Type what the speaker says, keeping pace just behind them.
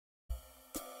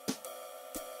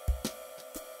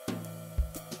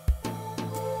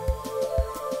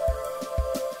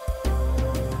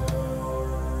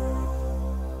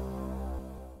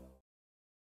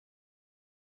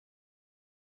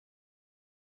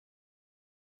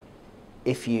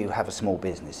if you have a small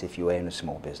business, if you own a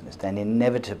small business, then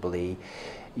inevitably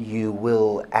you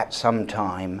will at some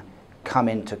time come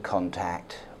into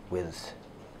contact with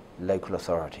local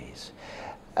authorities.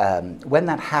 When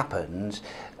that happens,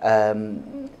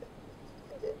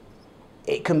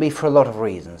 it can be for a lot of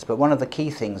reasons, but one of the key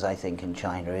things I think in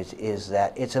China is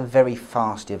that it's a very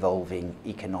fast evolving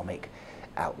economic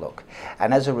outlook,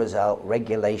 and as a result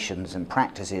regulations and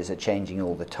practices are changing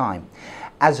all the time.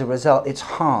 As a result, it's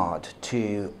hard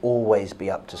to always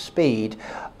be up to speed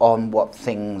on what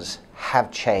things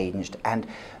have changed, and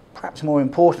perhaps more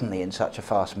importantly in such a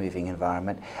fast moving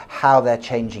environment, how they're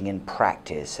changing in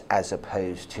practice as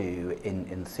opposed to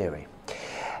in theory.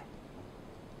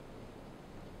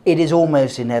 It is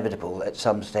almost inevitable at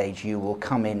some stage you will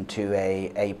come into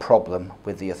a problem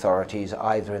with the authorities,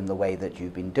 either in the way that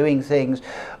you've been doing things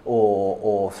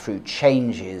or through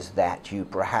changes that you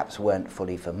perhaps weren't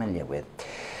fully familiar with.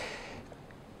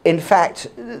 In fact,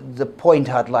 the point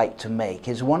I'd like to make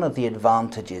is one of the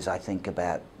advantages I think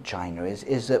about China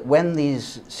is that when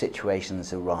these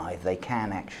situations arrive, they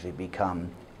can actually become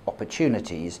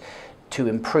opportunities to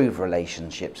improve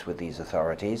relationships with these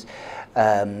authorities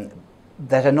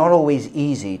that are not always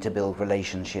easy to build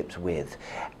relationships with.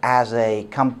 As a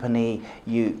company,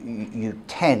 you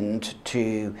tend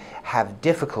to have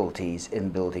difficulties in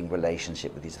building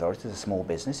relationship with these authorities. It's a small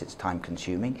business, it's time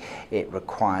consuming, it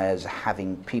requires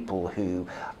having people who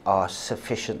are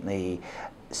sufficiently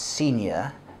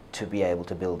senior to be able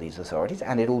to build these authorities,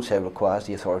 and it also requires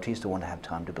the authorities to want to have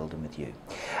time to build them with you.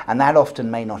 And that often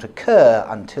may not occur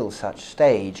until such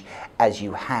stage as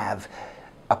you have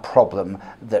a problem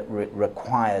that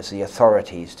requires the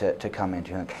authorities to come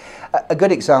into it. A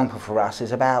good example for us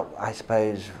is about, I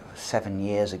suppose, 7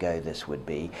 years ago this would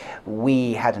be.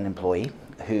 We had an employee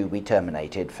who we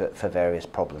terminated for various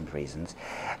problems reasons,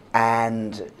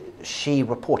 and she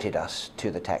reported us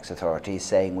to the tax authorities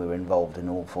saying we were involved in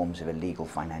all forms of illegal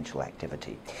financial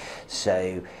activity.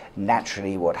 So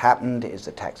naturally what happened is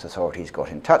the tax authorities got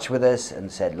in touch with us and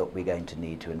said, look, we're going to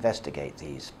need to investigate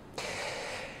these.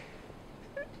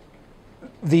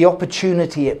 The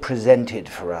opportunity it presented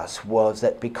for us was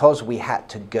that because we had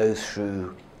to go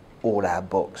through all our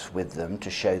books with them to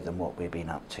show them what we've been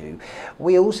up to,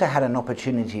 we also had an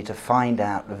opportunity to find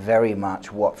out very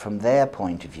much what, from their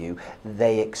point of view,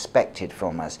 they expected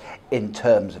from us in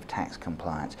terms of tax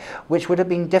compliance, which would have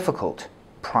been difficult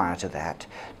prior to that,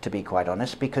 to be quite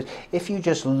honest, because if you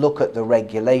just look at the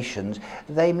regulations,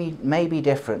 they may be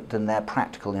different than their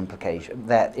practical implication,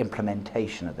 their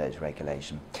implementation of those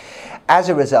regulations. As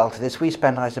a result of this, we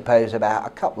spent, I suppose, about a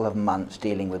couple of months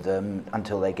dealing with them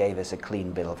until they gave us a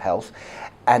clean bill of health,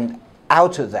 and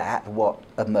out of that what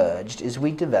emerged is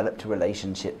we developed a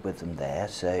relationship with them there,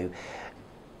 so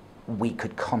we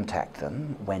could contact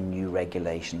them when new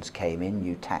regulations came in,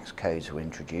 new tax codes were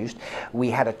introduced.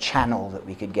 We had a channel that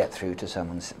we could get through to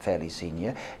someone fairly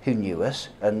senior who knew us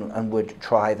and would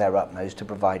try their utmost to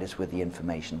provide us with the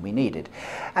information we needed.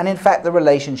 And in fact the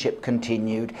relationship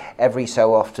continued. Every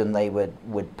so often they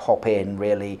would pop in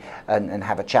really and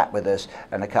have a chat with us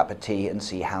and a cup of tea and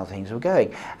see how things were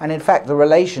going. And in fact the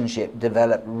relationship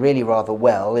developed really rather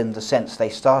well, in the sense they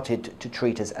started to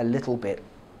treat us a little bit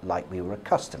like we were a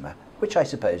customer, which I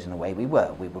suppose in a way we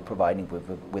were. We were providing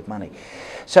with money.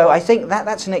 So I think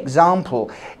that's an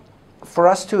example. For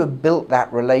us to have built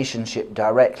that relationship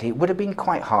directly would have been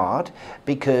quite hard,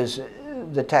 because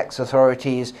the tax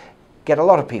authorities get a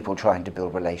lot of people trying to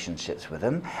build relationships with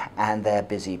them, and they're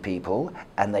busy people,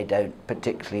 and they don't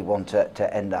particularly want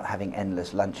to end up having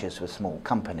endless lunches with small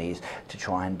companies to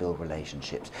try and build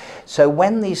relationships. So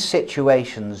when these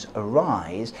situations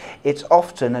arise, it's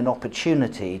often an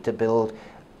opportunity to build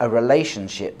a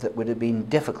relationship that would have been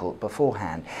difficult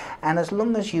beforehand. And as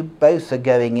long as you both are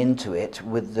going into it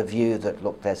with the view that,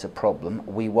 look, there's a problem,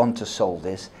 we want to solve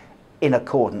this in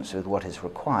accordance with what is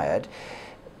required,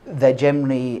 there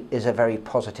generally is a very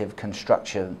positive,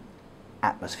 constructive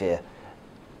atmosphere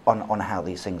on how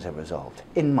these things are resolved,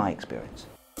 in my experience.